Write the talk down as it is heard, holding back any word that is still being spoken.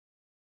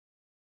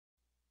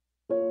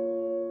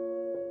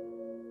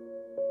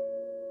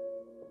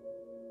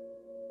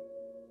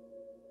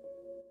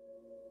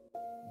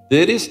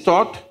There is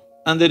thought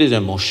and there is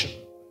emotion.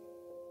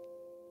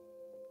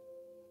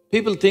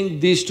 People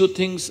think these two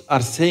things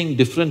are saying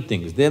different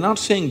things. They're not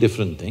saying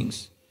different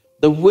things.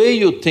 The way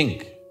you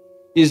think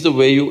is the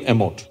way you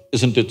emote,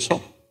 isn't it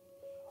so?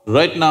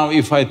 Right now,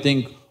 if I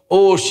think,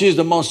 oh, she's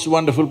the most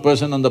wonderful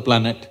person on the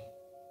planet,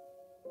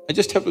 I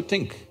just have to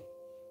think,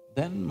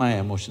 then my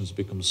emotions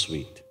become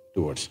sweet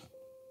towards her.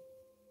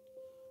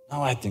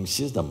 Now I think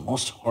she's the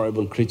most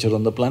horrible creature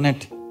on the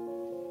planet.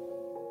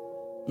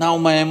 Now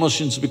my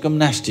emotions become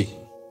nasty.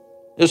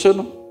 Yes or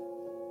no?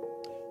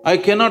 I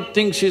cannot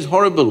think she's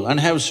horrible and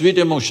have sweet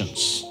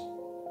emotions.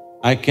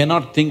 I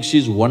cannot think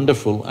she's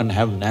wonderful and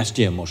have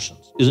nasty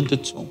emotions, isn't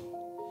it so?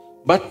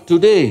 But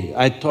today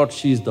I thought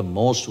she's the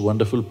most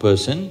wonderful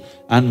person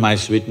and my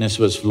sweetness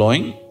was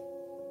flowing.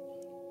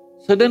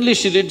 Suddenly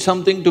she did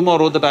something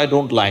tomorrow that I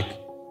don't like.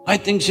 I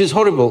think she's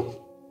horrible.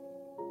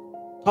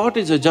 Thought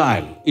is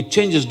agile, it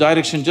changes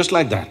direction just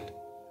like that.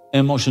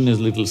 Emotion is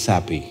little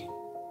sappy.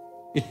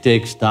 It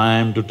takes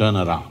time to turn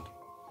around.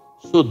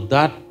 So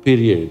that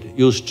period,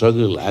 you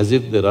struggle as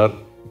if there are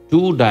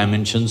two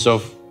dimensions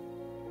of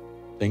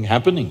thing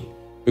happening.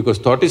 Because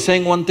thought is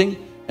saying one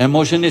thing,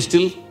 emotion is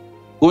still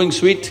going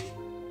sweet,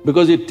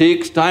 because it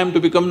takes time to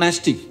become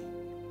nasty.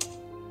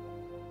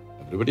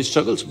 Everybody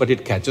struggles, but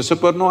it catches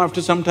up or no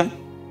after some time?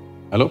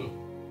 Hello?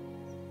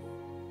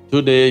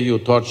 Today you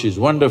thought she's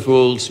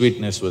wonderful,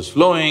 sweetness was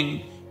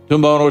flowing,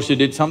 tomorrow she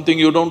did something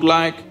you don't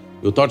like,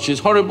 you thought she's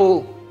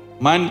horrible.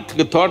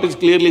 The thought is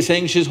clearly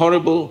saying she's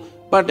horrible,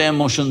 but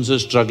emotions are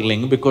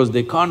struggling because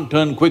they can't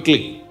turn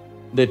quickly.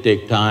 They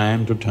take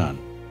time to turn.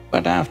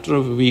 But after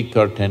a week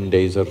or 10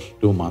 days or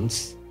 2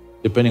 months,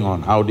 depending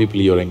on how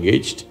deeply you're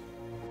engaged,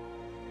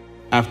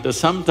 after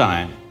some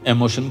time,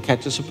 emotion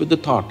catches up with the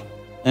thought.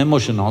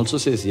 Emotion also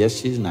says, yes,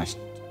 she's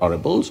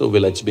horrible, so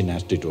let's be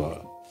nasty to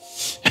her.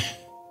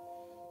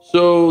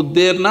 So,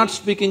 they're not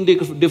speaking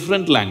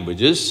different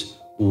languages.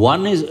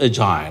 One is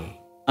agile,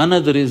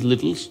 another is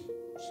little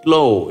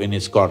slow in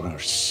its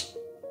corners.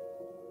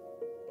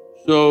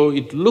 So,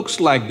 it looks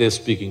like they're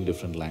speaking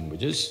different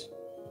languages.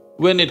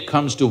 When it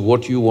comes to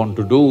what you want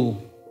to do,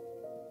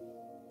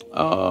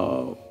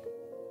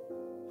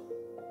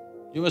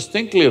 you must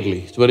think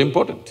clearly, it's very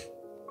important.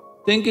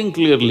 Thinking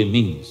clearly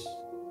means,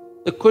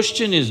 the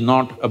question is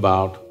not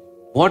about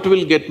what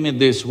will get me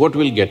this, what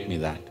will get me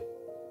that.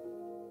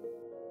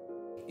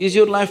 Is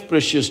your life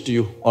precious to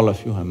you? All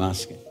of you, I'm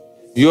asking.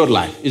 Your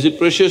life, is it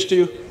precious to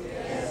you?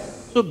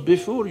 Yes. So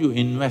before you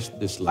invest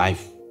this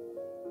life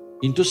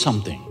into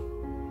something,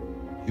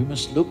 you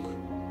must look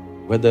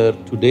whether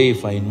today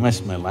if I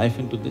invest my life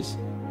into this,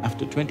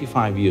 after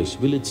 25 years,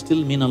 will it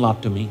still mean a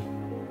lot to me?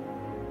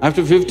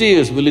 After 50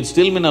 years, will it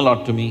still mean a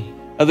lot to me?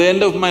 At the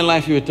end of my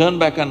life, if I turn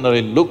back and I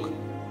look,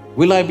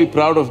 will I be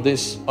proud of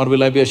this or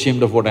will I be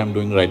ashamed of what I'm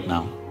doing right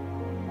now?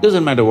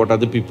 Doesn't matter what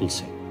other people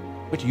say.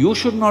 But you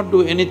should not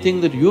do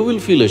anything that you will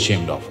feel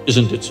ashamed of,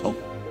 isn't it so?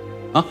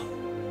 Huh?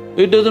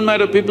 It doesn't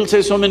matter, people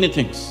say so many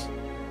things.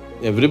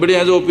 Everybody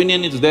has an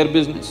opinion, it's their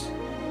business.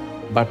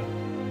 But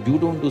you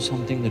don't do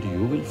something that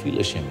you will feel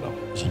ashamed of,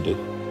 isn't it?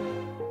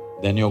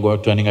 Then you're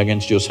turning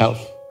against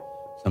yourself.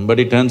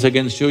 Somebody turns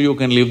against you, you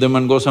can leave them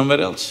and go somewhere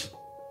else.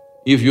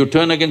 If you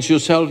turn against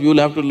yourself, you'll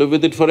have to live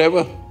with it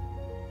forever.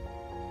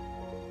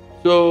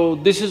 So,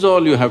 this is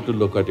all you have to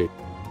look at it.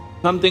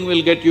 Something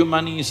will get you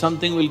money,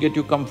 something will get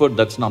you comfort,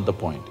 that's not the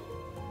point.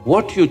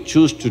 What you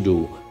choose to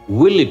do,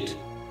 will it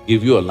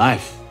give you a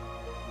life?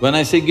 When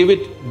I say give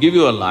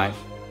you a life,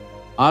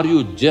 are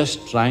you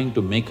just trying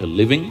to make a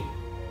living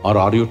or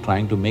are you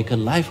trying to make a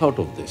life out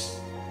of this?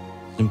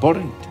 It's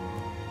important.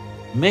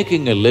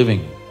 Making a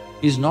living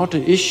is not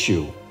an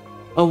issue.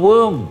 A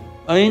worm,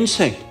 an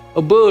insect,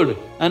 a bird,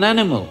 an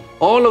animal,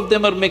 all of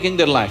them are making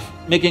their life,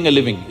 making a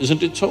living,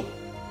 isn't it so?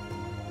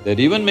 They're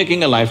even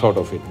making a life out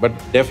of it, but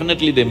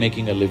definitely they're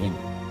making a living.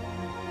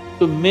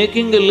 So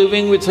making a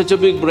living with such a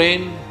big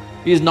brain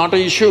is not an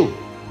issue.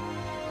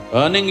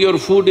 Earning your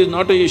food is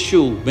not an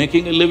issue,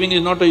 making a living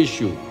is not an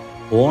issue.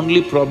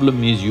 Only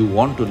problem is you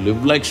want to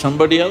live like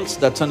somebody else,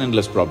 that's an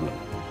endless problem.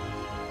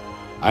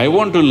 I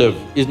want to live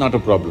is not a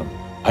problem.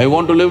 I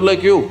want to live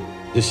like you,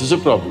 this is a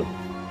problem.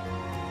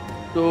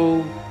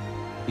 So,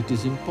 it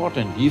is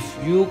important, if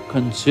you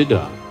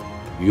consider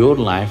your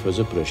life as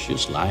a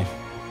precious life,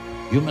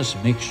 you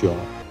must make sure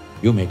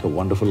you make a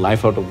wonderful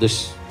life out of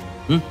this.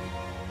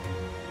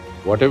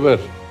 Whatever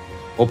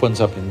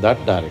opens up in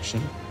that direction,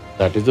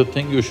 that is the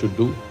thing you should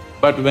do.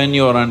 But when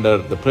you're under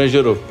the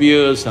pressure of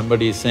peers,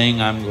 somebody is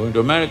saying, I'm going to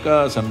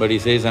America, somebody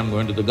says, I'm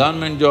going to the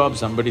government job,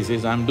 somebody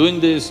says, I'm doing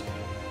this.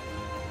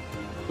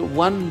 So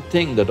one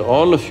thing that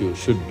all of you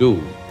should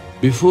do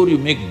before you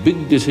make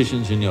big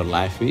decisions in your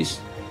life is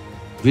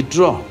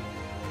withdraw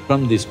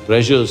from these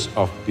pressures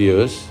of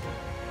peers,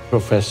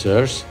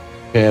 professors,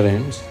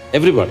 parents,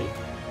 everybody.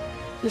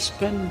 Just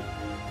spend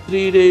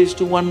 3 days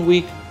to 1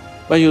 week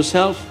by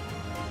yourself.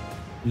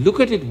 Look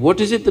at it, what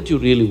is it that you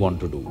really want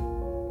to do?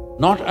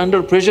 Not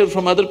under pressure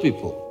from other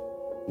people.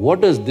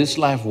 What does this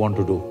life want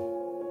to do?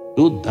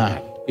 Do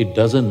that. It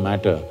doesn't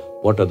matter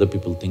what other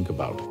people think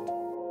about it.